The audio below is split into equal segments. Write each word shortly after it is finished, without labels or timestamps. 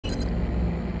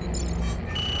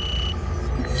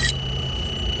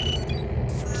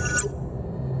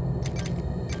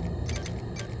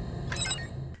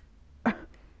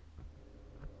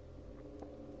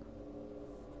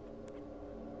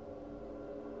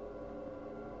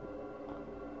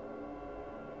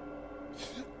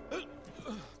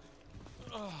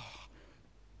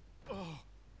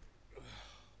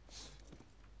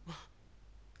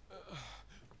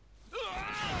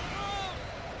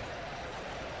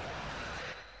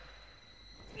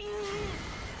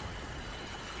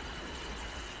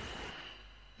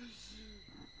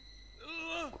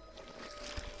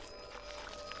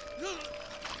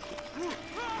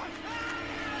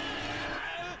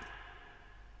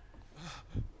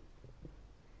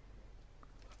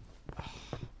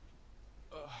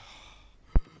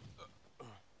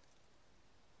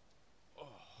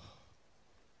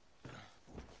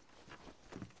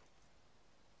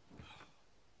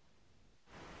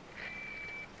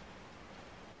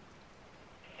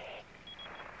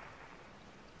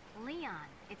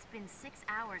been 6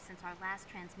 hours since our last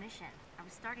transmission. I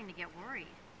was starting to get worried.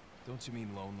 Don't you mean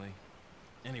lonely?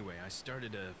 Anyway, I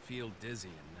started to feel dizzy,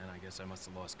 and then I guess I must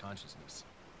have lost consciousness.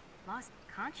 Lost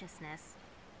consciousness?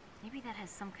 Maybe that has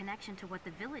some connection to what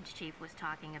the village chief was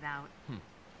talking about.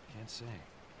 Can't say.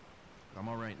 I'm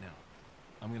alright now.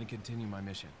 I'm gonna continue my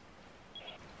mission.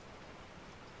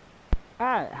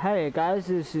 Alright, hey guys,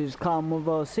 this is Calm with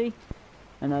OC,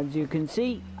 and as you can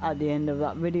see at the end of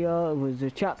that video it was a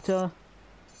chapter,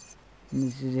 and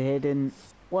this is a hidden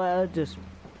letter just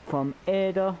from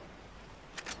Ada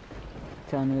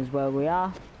telling us where we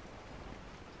are.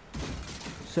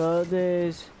 So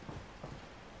there's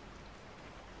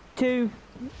 2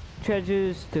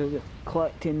 treasures to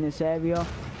collect in this area,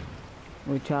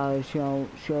 which I shall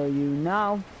show you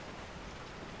now.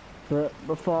 But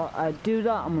before I do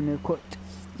that, I'm going to put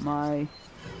my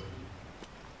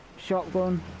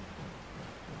shotgun,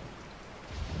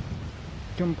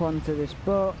 jump onto this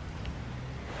boat,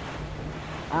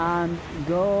 and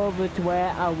go over to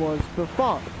where I was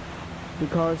before,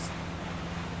 because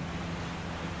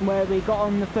where we got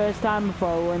on the first time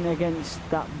before we went against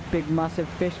that big massive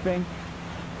fish thing.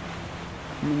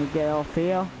 I'm going to get off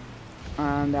here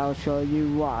and I'll show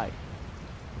you why.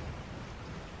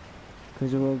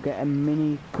 Because we'll get a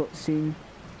mini cutscene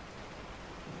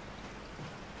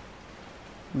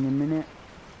in a minute.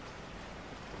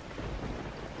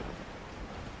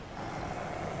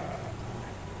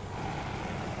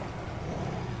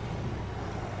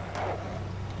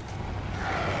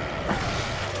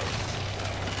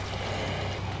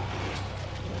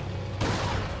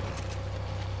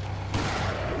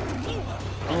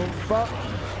 Oh fuck.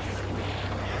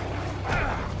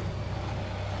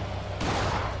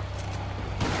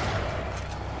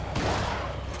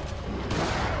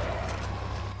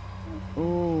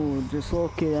 Oh, just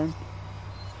lucky then.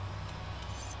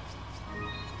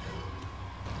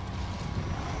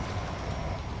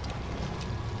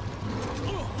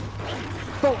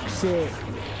 Fuck's sake.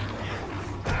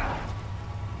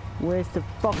 Waste of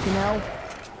fucking hell.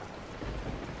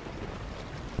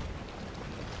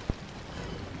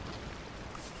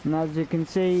 And as you can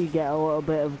see, you get a little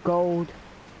bit of gold,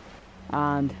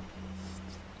 and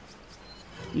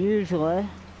usually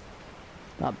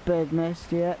that bird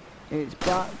nest, yeah, it's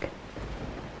back.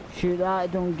 Shoot that,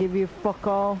 it don't give you fuck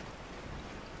all,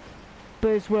 but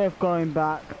it's worth going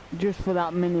back just for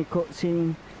that mini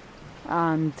cutscene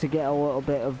and to get a little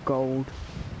bit of gold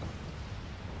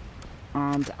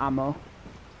and ammo.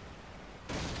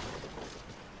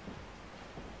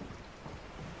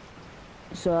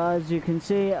 So as you can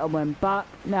see, I went back.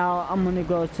 Now I'm going to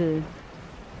go to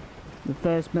the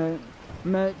first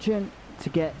merchant to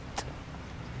get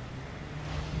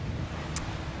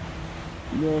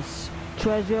this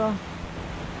treasure.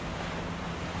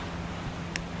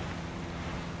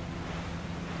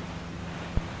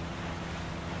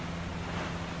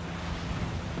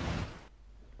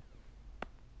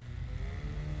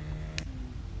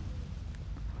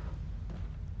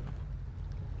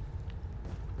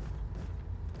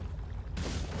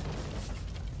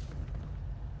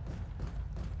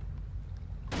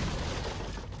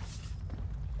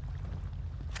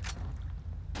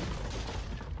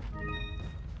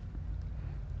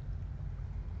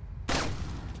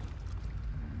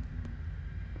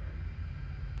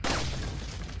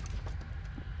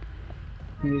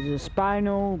 Here's a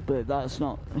spinal, but that's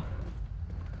not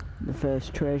the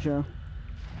first treasure.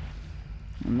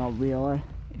 Not really.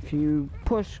 If you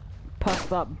push past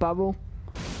that barrel,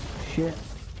 shit.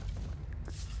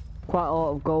 Quite a lot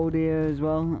of gold here as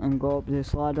well, and go up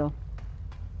this ladder.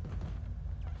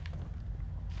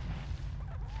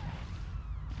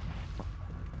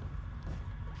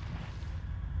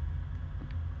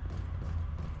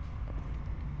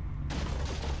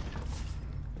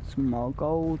 Some more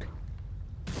gold.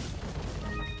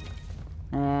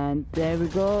 And there we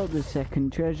go, the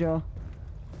second treasure.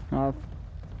 I've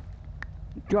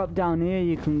dropped down here.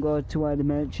 You can go to where the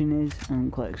merchant is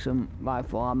and collect some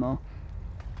rifle ammo.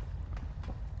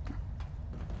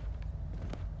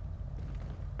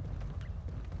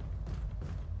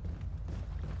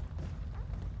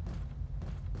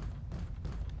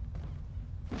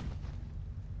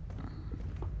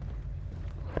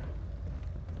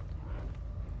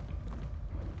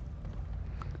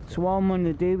 So what I'm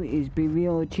gonna do is be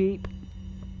real cheap.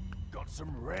 Got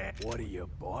some red. What are you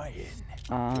buying?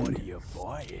 And what are you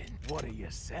buying? What are you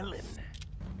selling?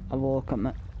 I've a look at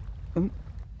my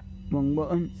wrong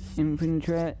button.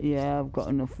 Infantry. Yeah, I've got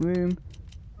enough room.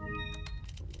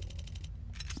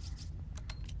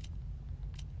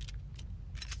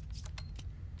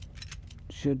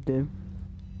 Should do.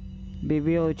 be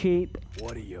really cheap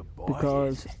What are you buying?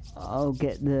 because I'll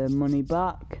get the money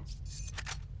back.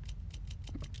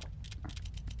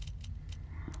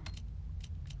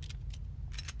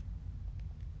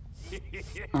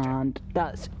 And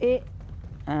that's it.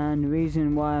 And the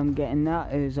reason why I'm getting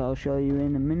that is I'll show you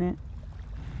in a minute.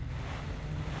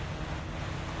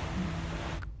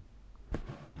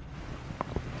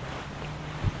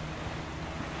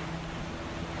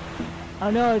 I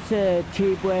know it's a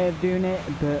cheap way of doing it,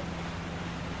 but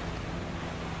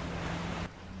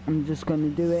I'm just gonna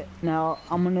do it. Now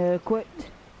I'm gonna quit.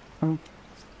 Oh.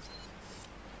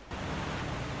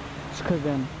 It's because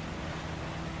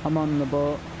I'm on the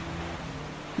boat.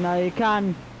 Now you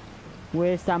can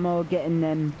waste ammo getting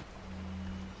them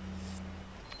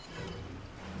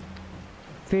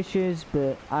fishes,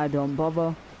 but I don't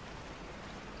bother.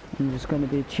 I'm just gonna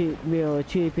be cheap, really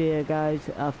cheap here, guys,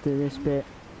 after this bit,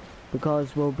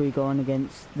 because we'll be going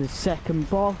against the second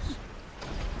boss.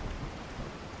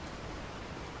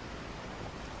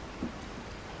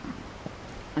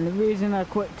 And the reason I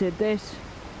quitted this,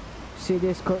 see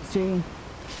this cutscene,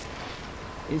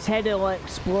 his head will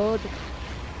explode.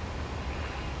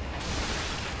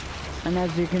 And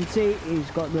as you can see, he's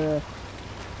got the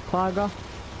Clagger.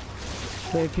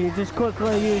 So if you just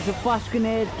quickly use a flash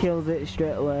grenade, kills it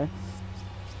straight away.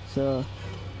 So,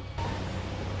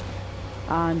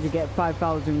 and you get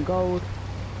 5,000 gold.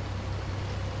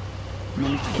 And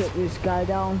then kick this guy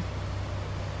down.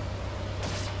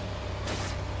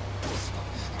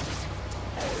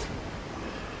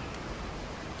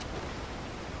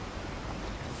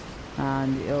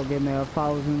 And it'll give me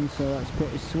 1,000, so that's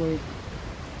pretty sweet.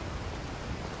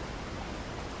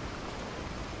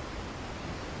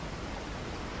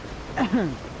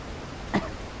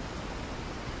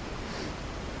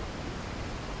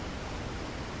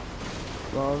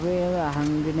 Well, really, a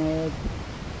hand grenade.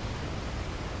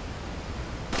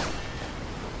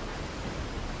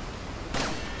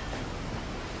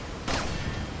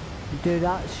 Do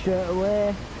that straight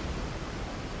away.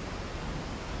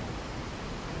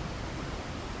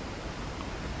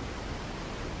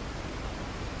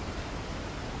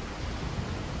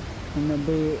 And there'll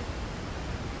be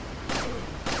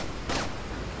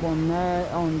one there,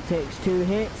 only takes 2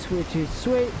 hits, which is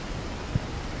sweet.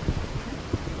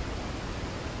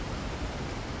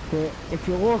 But if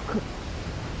you look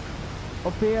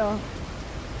up here,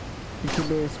 it should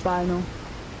be a spinal.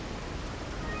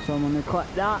 So I'm gonna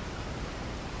collect that.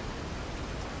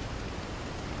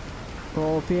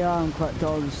 Go up here and collect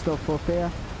all the stuff up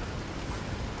here.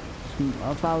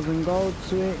 1,000 gold,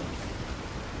 sweet.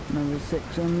 Another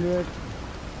 600.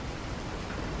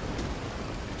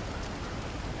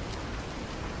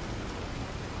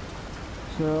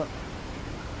 So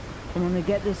I'm gonna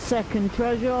get the second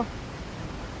treasure,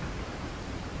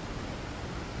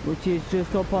 which is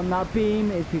just up on that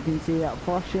beam, if you can see that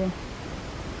flashing.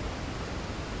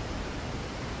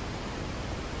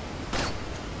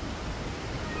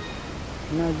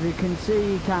 And as you can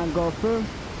see, you can't go through.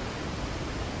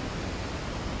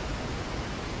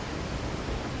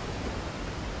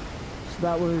 So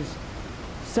that was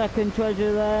second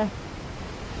treasure there.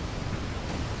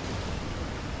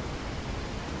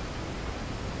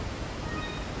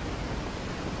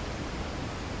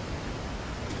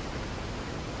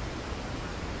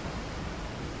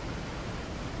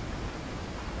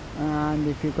 And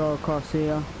if you go across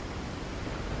here,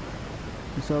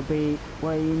 this will be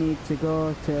where you need to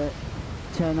go to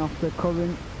turn off the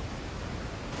current.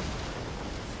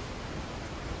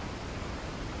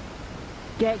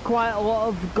 Get quite a lot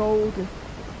of gold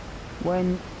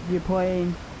when you're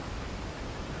playing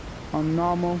on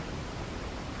normal.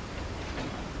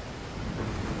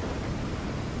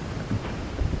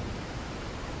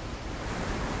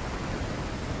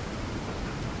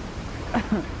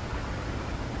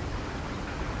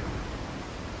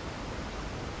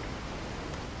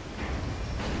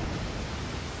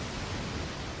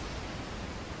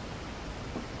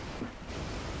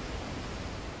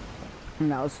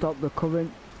 And that'll stop the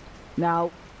current. Now,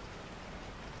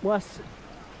 once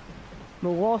the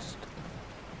lost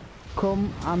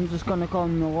come, I'm just gonna call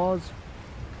them the laws.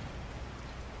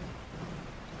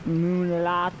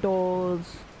 Moonlightos.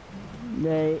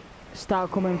 They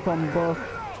start coming from both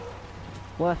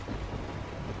left,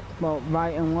 well,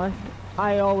 right and left.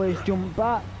 I always jump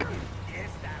back,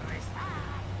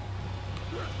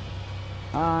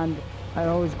 and I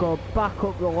always go back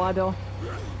up the ladder,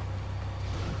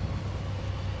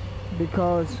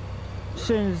 because as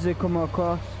soon as they come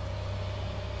across,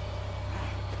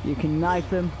 you can knife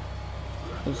them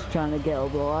just trying to get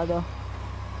up the ladder.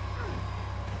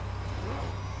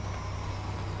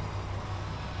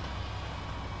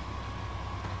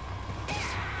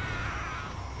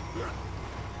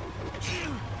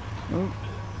 Oh.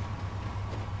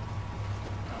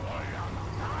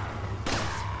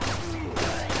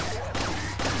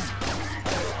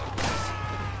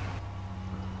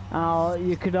 Oh,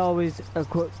 you could always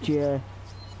equip your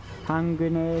hand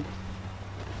grenade.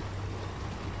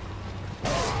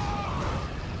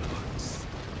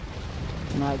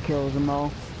 And that kills them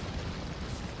all.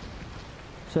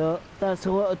 So that's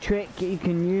a little trick you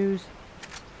can use.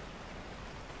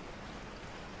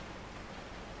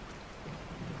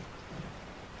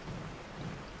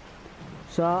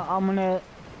 So I'm gonna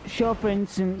show, for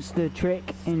instance, the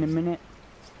trick in a minute.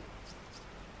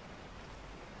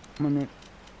 I'm gonna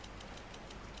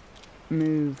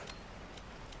move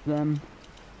them,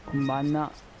 combine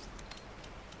that.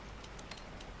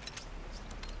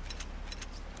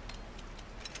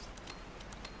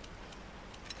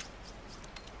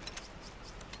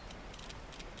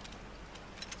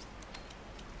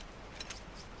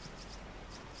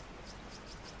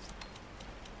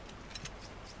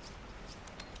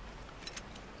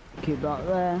 Keep that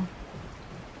there.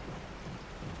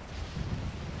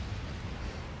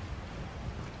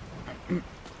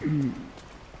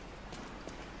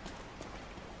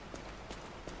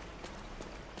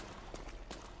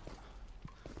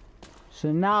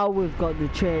 So now we've got the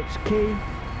church key.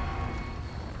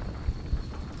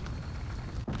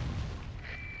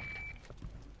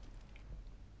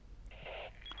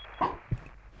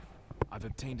 I've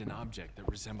obtained an object that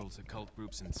resembles the cult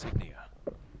group's insignia.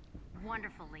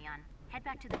 Wonderful, Leon. Head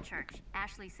back to the church.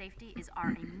 Ashley's safety is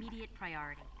our immediate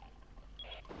priority.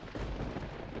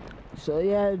 So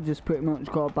yeah, just pretty much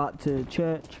go back to the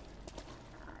church.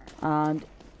 And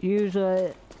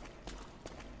usually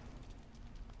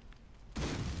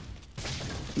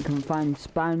you can find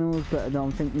spinels, but I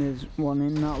don't think there's one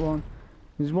in that one.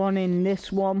 There's one in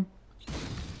this one.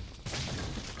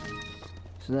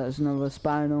 So that's another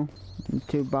spinal. And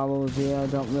 2 barrels here,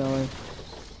 don't really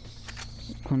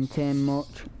contain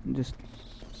much. Just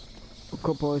a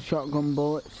couple of shotgun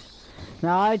bullets.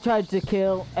 Now I tried to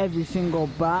kill every single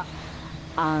bat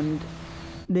and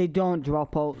they don't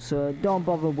drop out, so don't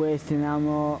bother wasting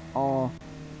ammo or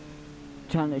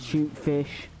trying to shoot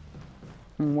fish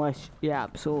unless you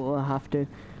absolutely have to.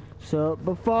 So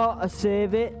before I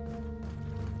save it,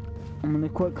 I'm gonna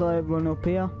quickly run up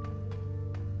here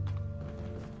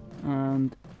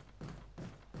and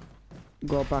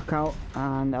go back out,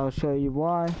 and I'll show you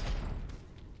why.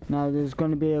 Now there's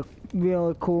gonna be a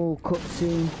really cool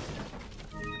cutscene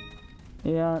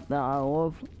here that I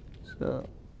love. So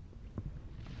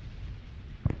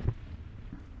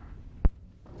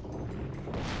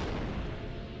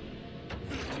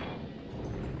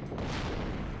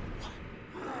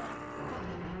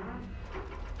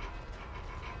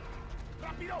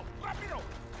 ¡Rápido! ¡Rápido!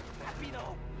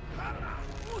 ¡Rápido!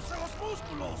 ¡Usa los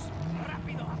músculos!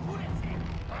 ¡Rápido! ¡Apúrense!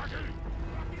 ¡Por aquí!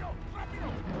 ¡Rápido! ¡Rápido!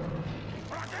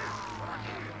 ¡Por aquí! ¡Por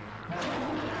aquí!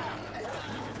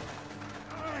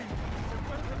 ¡Ay! ¡Se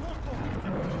vuelve loco!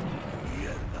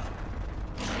 ¡Mierda!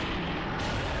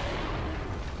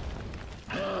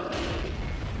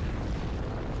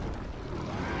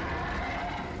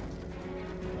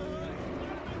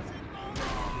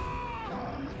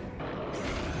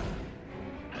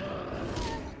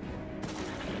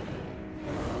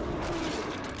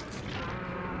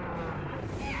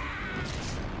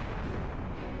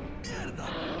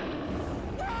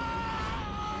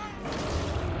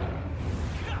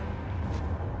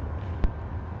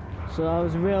 So that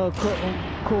was a real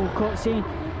cool cutscene.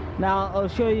 Now I'll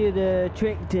show you the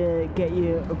trick to get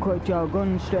you equipped your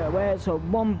gun straight away. So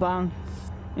one bang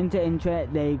into intro,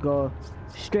 there you go,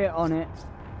 straight on it.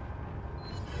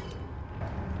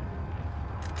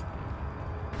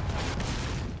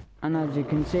 And as you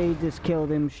can see, just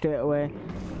killed him straight away.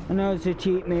 I know it's a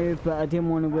cheap move, but I didn't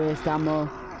want to waste ammo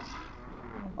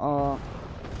or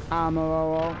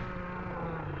armor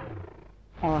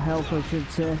or health, I should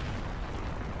say.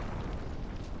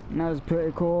 And that was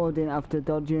pretty cool, didn't have to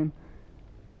dodge him.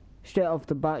 Straight off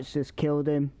the bat, just killed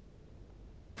him.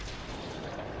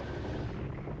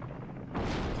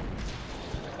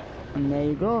 And there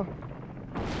you go.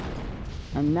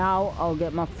 And now I'll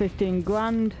get my 15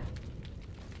 grand.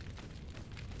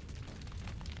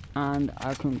 And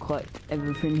I can collect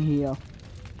everything here.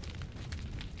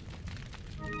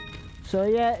 So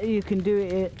yeah, you can do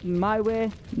it my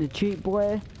way, the cheap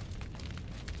way.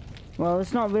 Well,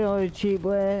 it's not really a cheap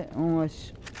way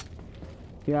unless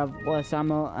you have less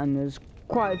ammo, and there's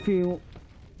quite a few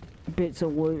bits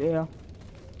of loot here.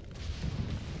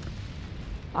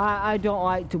 I don't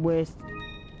like to waste,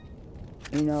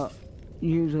 you know,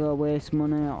 usually waste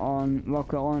money on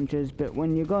rocket launchers, but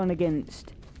when you're going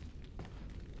against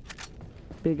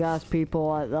big ass people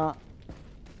like that,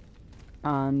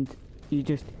 and you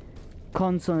just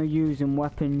constantly using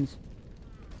weapons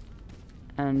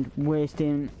and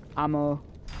wasting ammo.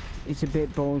 It's a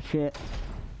bit bullshit.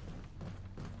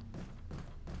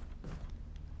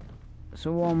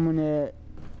 So what I'm gonna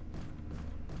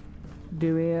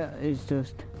do here is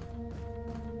just...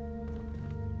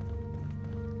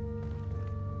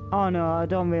 Oh no, I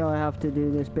don't really have to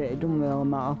do this bit, it doesn't really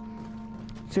matter.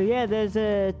 So yeah, there's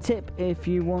a tip if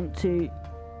you want to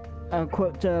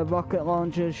equip the rocket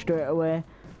launcher straight away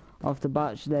off the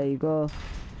batch. There you go.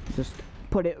 Just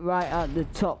put it right at the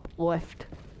top left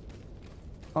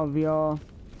of your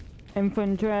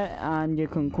infantry and you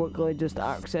can quickly just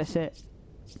access it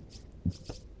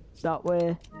that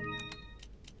way.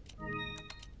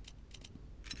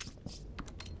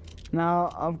 Now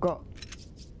I've got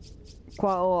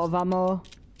quite a lot of ammo.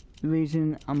 The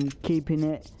reason I'm keeping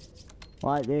it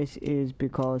like this is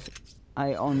because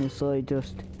I honestly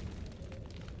just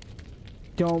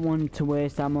don't want to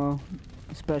waste ammo,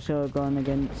 especially going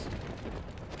against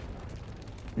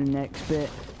the next bit.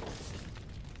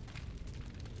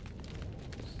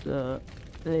 So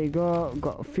there you go, I've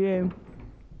got a few.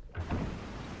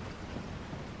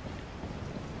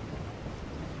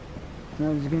 Now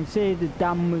as you can see, the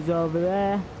dam was over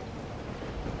there.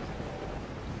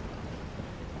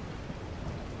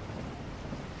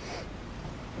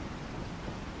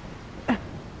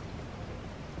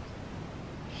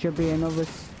 Should be another.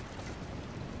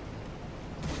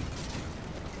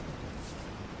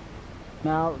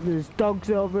 Now there's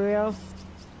dogs over here,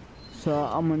 so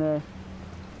I'm gonna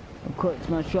equip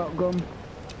my shotgun.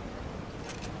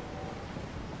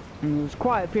 And there's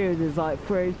quite a few. There's like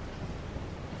three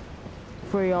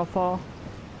or four,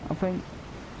 I think.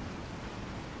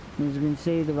 As you can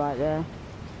see, they're right there.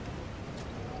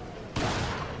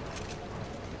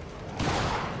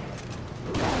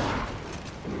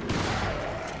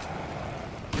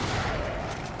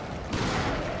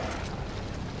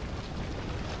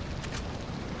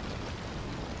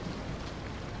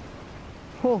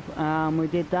 And we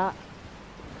did that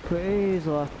pretty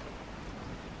easily.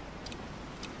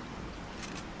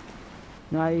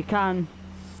 Now you can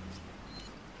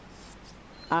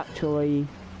actually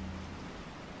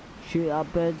shoot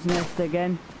that bird's nest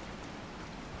again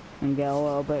and get a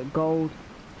little bit of gold.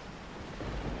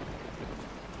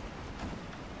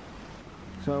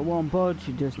 So at one punch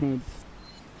you just need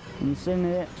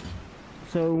incinerate.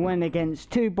 So we went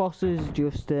against two bosses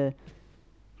just to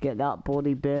get that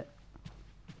body bit.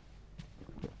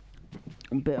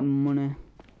 A bit of money.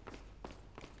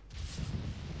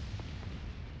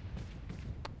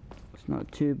 It's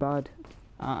not too bad.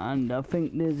 And I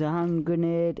think there's a hand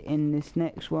grenade in this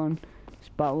next one. This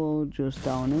barrel just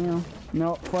down here.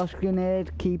 No, flash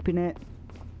grenade, keeping it.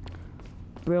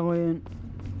 Brilliant.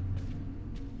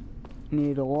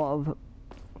 Need a lot of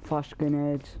flash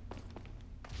grenades.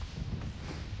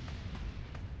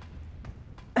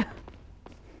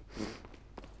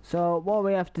 So what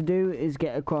we have to do is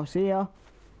get across here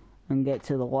and get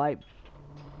to the light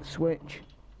switch.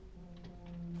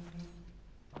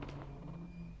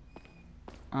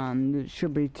 And there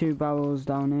should be two barrels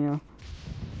down here.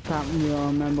 Can't really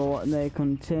remember what they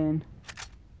contain.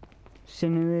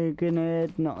 Incendiary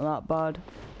grenade, not that bad.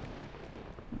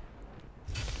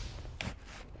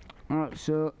 Alright,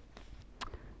 so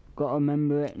gotta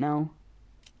remember it now.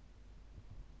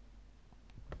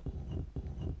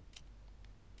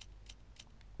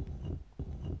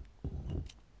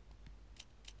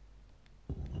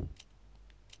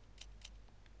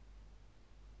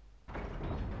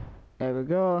 There we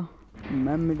go,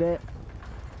 remembered it.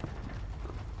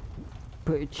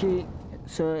 Pretty cheap.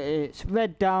 So it's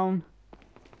red down,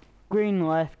 green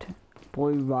left,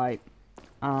 blue right.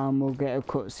 And we'll get a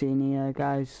cutscene here,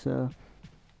 guys, so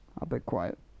I'll be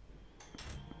quiet.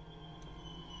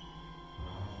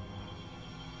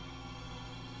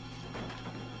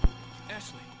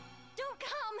 Ashley! Don't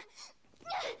come!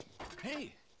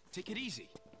 Hey! Take it easy.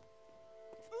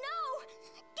 No!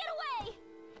 Get away!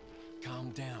 Calm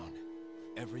down.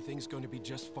 Everything's going to be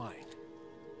just fine.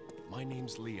 My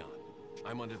name's Leon.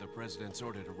 I'm under the President's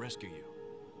order to rescue you.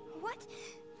 What?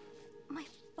 My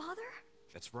father?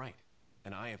 That's right.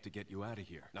 And I have to get you out of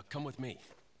here. Now come with me.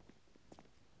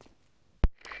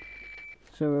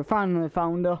 So we finally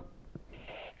found her.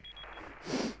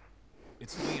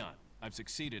 It's Leon. I've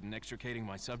succeeded in extricating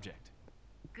my subject.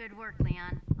 Good work,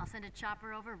 Leon. I'll send a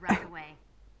chopper over right away.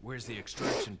 Where's the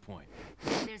extraction point?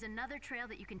 There's another trail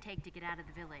that you can take to get out of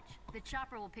the village. The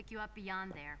chopper will pick you up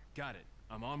beyond there. Got it.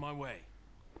 I'm on my way.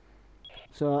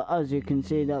 So as you can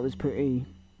see, that was pretty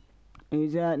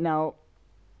easy. Now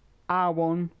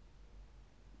R1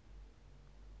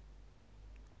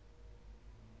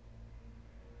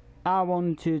 I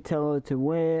wanted to tell her to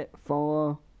wait,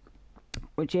 follow,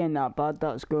 which ain't that bad,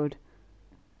 that's good.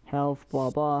 Health, blah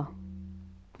blah.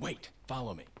 Wait,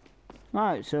 follow me.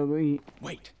 Right, so we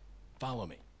Wait, follow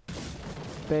me.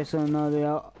 basically know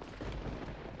the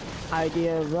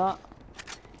idea of that.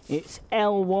 It's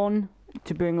L1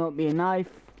 to bring up your knife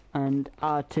and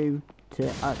R2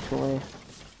 to actually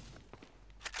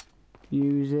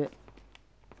use it.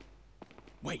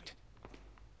 Wait.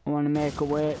 I want to make her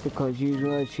wait because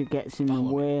usually she gets in the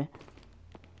way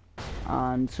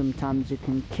and sometimes it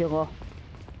can kill her,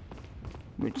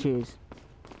 which is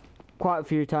quite a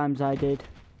few times I did.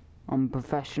 I'm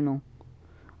professional.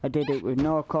 I did it with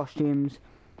no costumes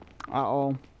at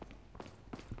all.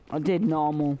 I did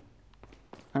normal,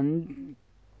 and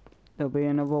there'll be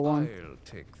another one. I'll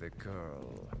take the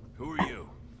girl. Who are you?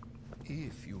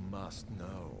 If you must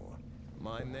know,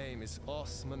 my name is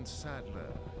Osmond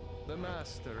Sadler, the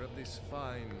master of this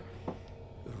fine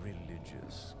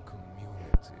religious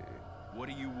community. What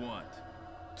do you want?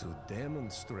 To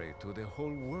demonstrate to the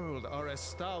whole world our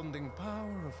astounding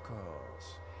power, of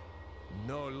course.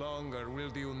 No longer will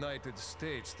the United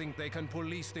States think they can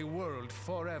police the world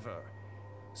forever.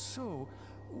 So,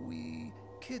 we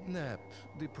kidnap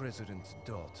the president's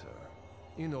daughter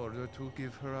in order to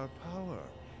give her our power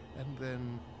and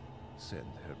then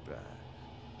send her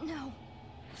back. No.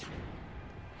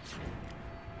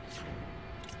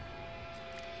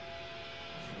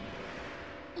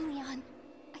 Leon,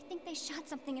 I think they shot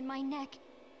something in my neck.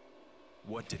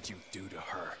 What did you do to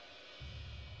her?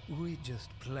 We just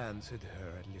planted her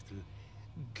a little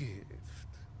gift.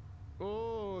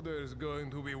 Oh, there's going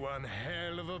to be one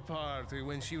hell of a party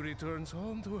when she returns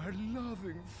home to her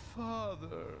loving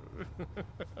father.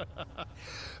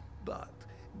 But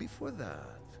before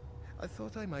that, I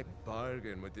thought I might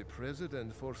bargain with the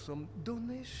president for some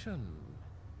donation.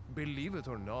 Believe it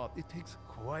or not, it takes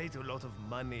quite a lot of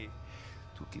money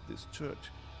to keep this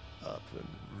church up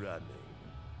and running.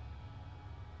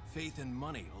 Faith and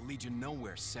money will lead you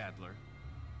nowhere, Sadler.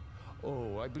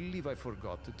 Oh, I believe I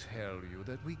forgot to tell you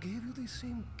that we gave you the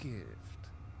same gift.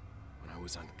 When I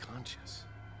was unconscious.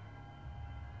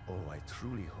 Oh, I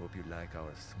truly hope you like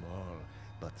our small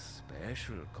but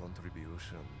special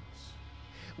contributions.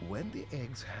 When the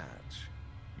eggs hatch,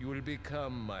 you will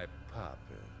become my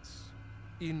puppets.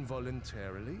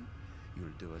 Involuntarily,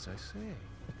 you'll do as I say.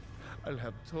 I'll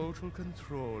have total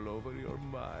control over your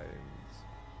minds.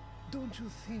 Don't you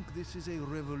think this is a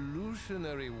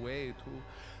revolutionary way to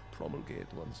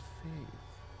promulgate one's faith?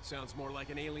 Sounds more like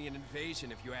an alien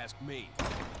invasion if you ask me.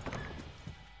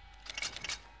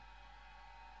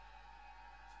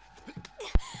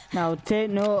 Now take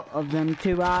note of them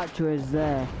two archers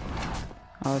there.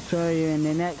 I'll show you in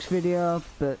the next video,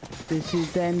 but this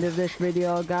is the end of this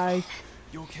video, guys.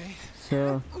 You okay?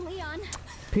 So, Leon,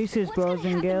 pieces, what's bros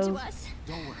gonna and happen girls. to us?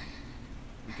 Don't worry.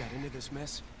 We got into this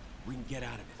mess. We can get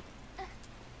out of it.